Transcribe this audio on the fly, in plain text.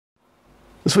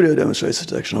This video demonstrates the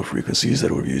detection of frequencies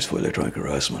that would be used for electronic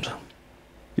harassment.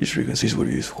 These frequencies would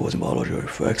be used for causing biological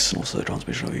effects and also the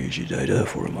transmission of EEG data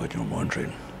for remote neural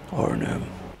monitoring, RNM.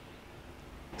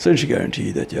 Essentially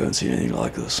guaranteed that you haven't seen anything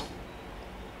like this.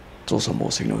 It's also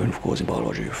more significant for causing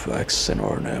biological effects and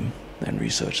RNM than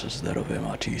research such as that of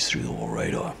MRTs through the wall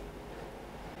radar.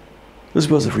 This is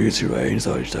because the frequency range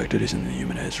that are detected is in the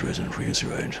human head's resonant frequency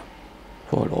range,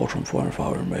 followed all from 400 to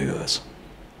 500 MHz,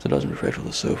 so it doesn't reflect on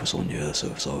the surface or near the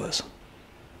surface of us.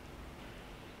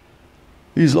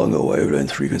 These longer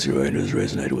wavelength frequency ranges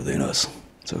resonate within us,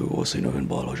 so we will see significant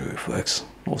biological effects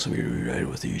and also be reradiated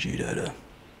with EEG data.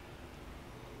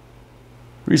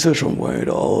 Research from Wang et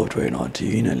al. Of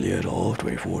 2019 and Li et al. Of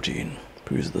 2014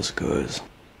 proves that this occurs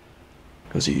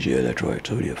because EEG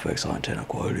electroactivity affects our antenna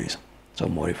qualities, so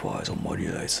it modifies or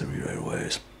modulates the reradiated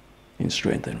waves in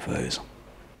strength and phase.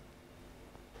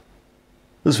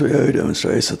 This video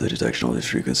demonstrates that the detection of these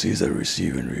frequencies that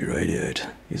receive and re-radiate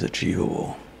is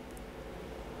achievable,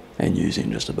 and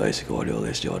using just a basic audio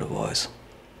SDR device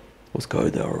with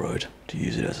code that I wrote to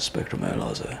use it as a spectrum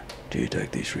analyzer to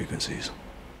detect these frequencies.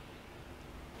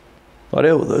 The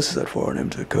idea with this is that for RNM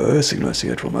to occur, a signal has to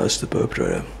get from us to the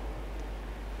perpetrator.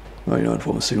 The only known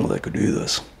form of signal that could do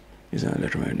this is an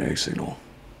electromagnetic signal,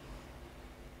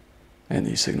 and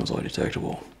these signals are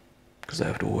detectable because they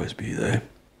have to always be there,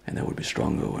 and they would be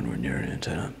stronger when we're near an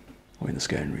antenna or in the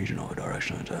scan region of a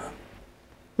directional antenna.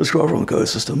 This graph from the code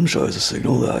system shows a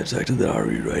signal that I detected that I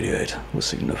re-radiate with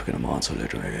significant amounts of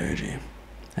electromagnetic energy,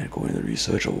 and according to the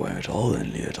research of Wang et al.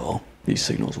 And Li et al., these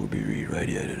signals would be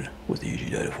re-radiated with EEG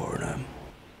data for RNM.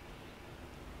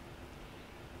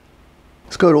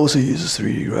 This code also uses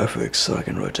 3D graphics so I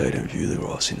can rotate and view the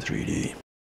graphs in 3D.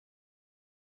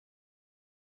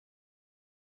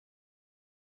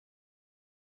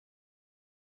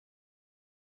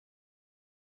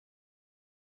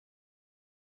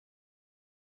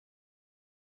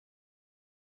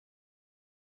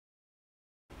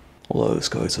 Although this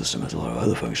code system has a lot of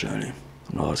other functionality,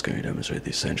 I'm not just going to demonstrate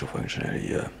the essential functionality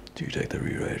here to detect the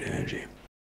re-radiated energy.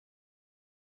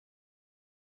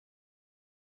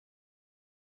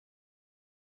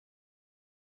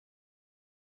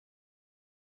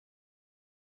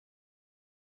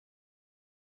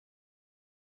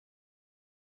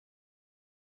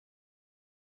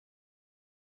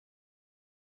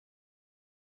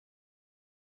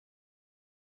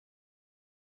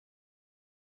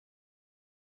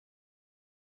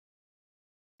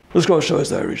 This graph shows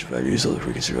the average values of the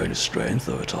frequency range strength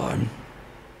over time,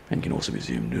 and can also be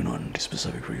zoomed in on the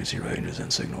specific frequency ranges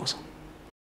and signals.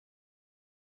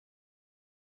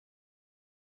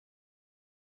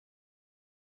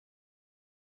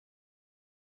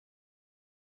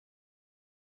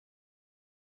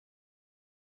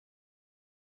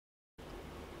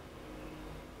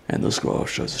 And this graph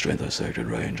shows the strength dissected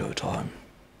range over time.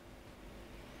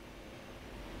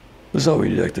 This is how we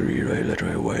detect the re-radiated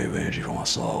electromagnetic wave energy from our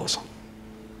saws.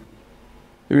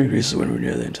 It increases when we're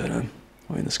near the antenna,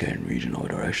 or in the scan region of a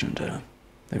direction antenna,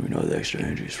 then we know the extra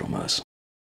energy is from us.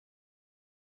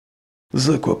 This is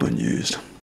the equipment used.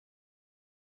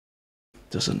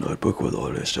 Just a notebook with all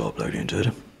SDR plugged into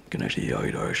it, connect to the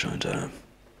Yagi directional antenna.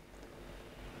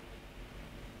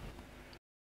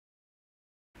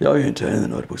 The Yagi antenna in the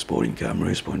notebook's boarding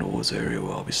camera is pointed towards the area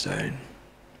where I'll be staying.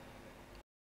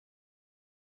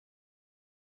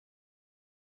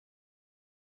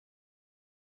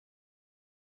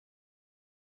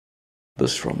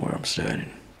 This is from where I'm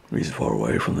standing, reasonably far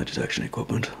away from the detection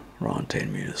equipment, around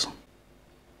 10 meters.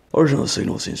 The origin of the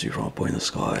signal seems to be from a point in the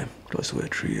sky, close to where a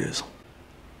tree is.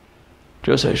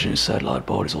 Geostationary satellite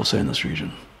board is also in this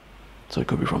region, so it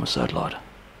could be from a satellite,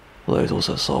 although there's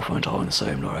also a cell phone tower in the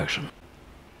same direction.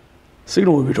 The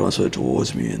signal will be transferred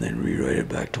towards me and then re-radiated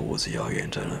back towards the Yagi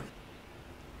antenna.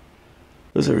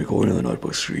 This is a recording of the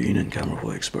notebook screen and camera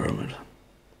for the experiment.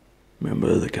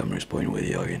 Remember, the camera is pointing where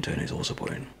the Yagi antenna is also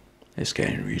pointing. A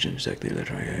scanning region to detect the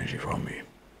electromagnetic energy from me.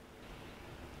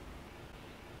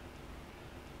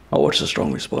 I watch the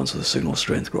strong response of the signal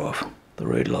strength graph, the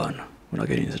red line, when I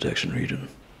get into the detection region.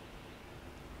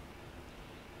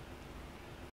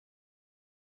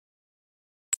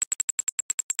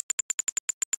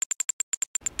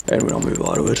 And when I move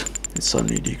out of it, it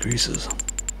suddenly decreases.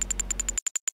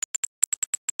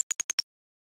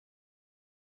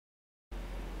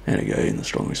 And again, the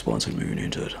strong response in moving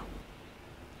into it.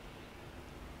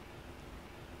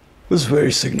 This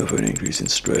very significant increase in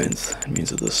strength means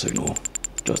that this signal,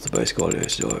 just the basic audio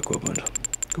SDR equipment,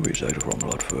 could be detected from a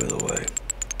lot further away.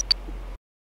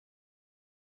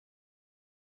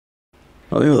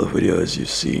 Now the other videos you've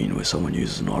seen where someone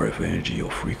uses an RF energy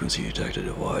or frequency detector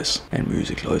device and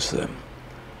moves it close to them,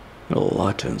 And the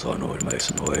light turns on or it makes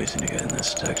a noise indicating that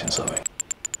it's detecting something.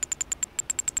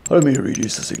 I don't mean to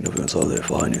reduce the significance of their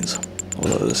findings,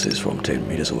 although this is from 10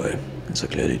 meters away, and so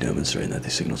clearly demonstrating that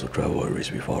these signals will travel over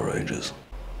reasonably far ranges.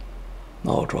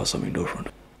 Now I'll try something different.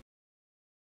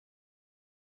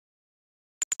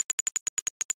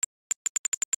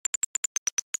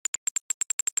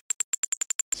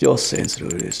 See how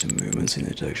sensitive it is to movements in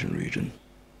the detection region.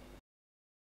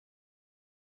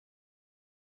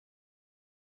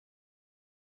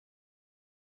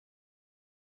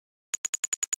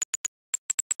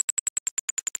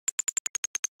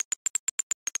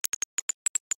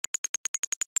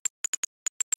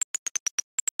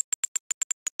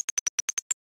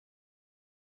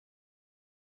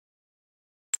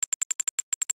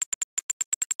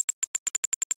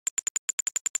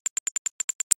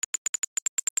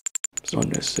 It's not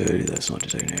necessarily that it's not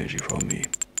detecting energy from me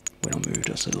when I move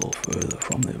just a little further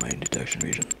from the main detection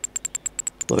region,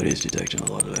 though it is detecting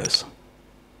a lot less.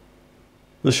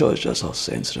 This shows just how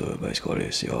sensitive a base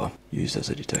quality SCR used as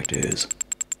a detector is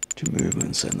to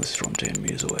movements, and this is from 10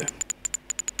 meters away.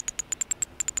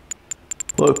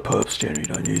 Though perps generally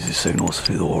don't use these signals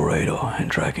for the wall radar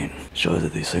and tracking, it shows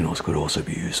that these signals could also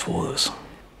be used for this.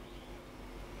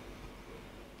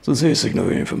 Since there's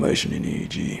significant information in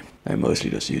EEG, they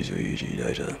mostly just use your EEG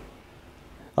data.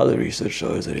 Other research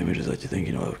shows that images that you're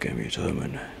thinking of can be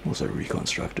determined and also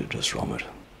reconstructed just from it.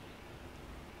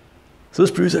 So this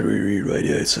proves that we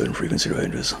re-radiate certain frequency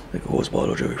ranges that cause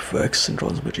biological effects and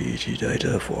transmit EEG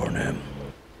data for R&M.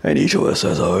 And each of us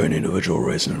has our own individual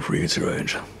resonant frequency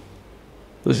range.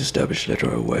 This is established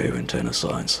electrowave antenna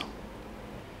science.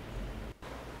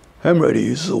 Ham radio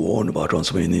users are warned about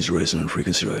transmitting these resonant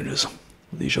frequency ranges,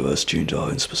 with each of us tuned to our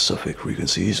own specific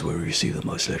frequencies where we receive the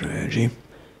most electrical energy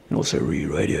and also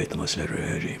re-radiate the most electrical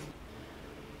energy.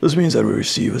 This means that we're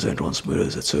receivers and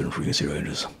transmitters at certain frequency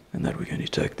ranges, and that we can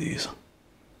detect these.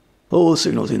 All the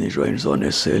signals in these ranges aren't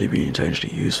necessarily being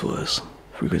intentionally used for this.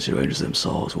 Frequency ranges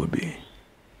themselves would be.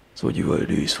 So what you've got to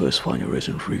do is first find your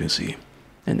resonant frequency,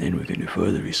 and then we can do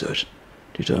further research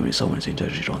to determine if someone's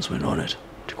intentionally transmitted on it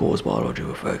to cause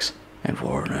biological effects and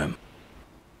for R&M.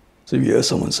 So if you hear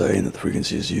someone saying that the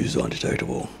frequencies used are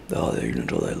undetectable, they're either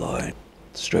ignorant or they lie.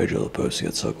 It's a strategy of the perps to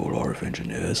get so-called RF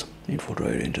engineers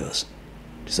infiltrated into us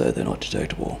to say that they're not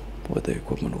detectable, but their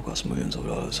equipment will cost millions of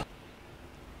dollars.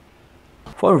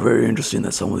 I find it very interesting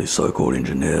that some of these so-called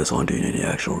engineers aren't doing any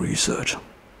actual research,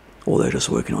 or they're just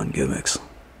working on gimmicks.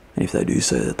 And if they do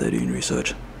say that they're doing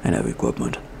research and have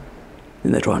equipment,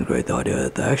 then they try and create the idea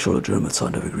that the actual legitimate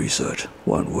scientific research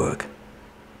won't work,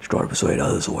 to try to persuade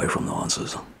others away from the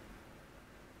answers.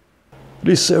 At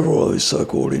least several of these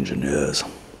so-called engineers,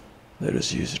 they're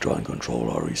just used to try and control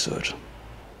our research.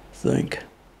 Think.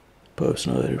 Perps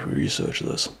know that if we research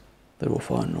this, they will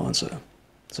find an answer.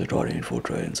 So try to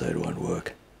infiltrate and say it won't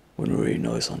work, when we already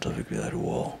know scientifically that it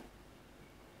will.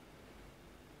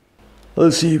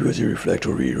 Let's see, because you reflect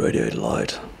or re-radiate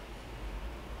light.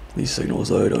 These signals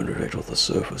though don't reflect off the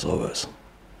surface of us,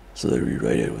 so they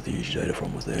re-radiate with the EEG data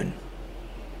from within.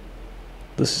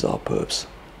 This is how perps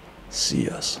see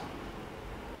us.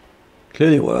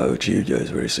 Clearly what I've achieved here is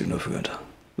very significant.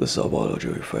 This is how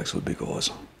biological effects would be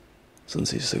caused,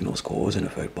 since these signals cause and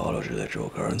affect biological electrical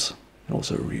currents, and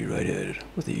also re-radiated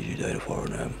with the EEG data for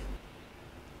R&M.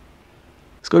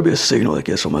 It's got to be a signal that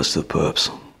gets from us to the perps.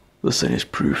 This then is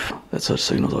proof that such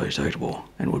signals are detectable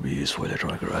and would be used for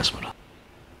electronic harassment.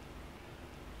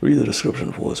 Read the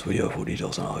description for this video for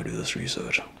details on how to do this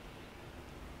research.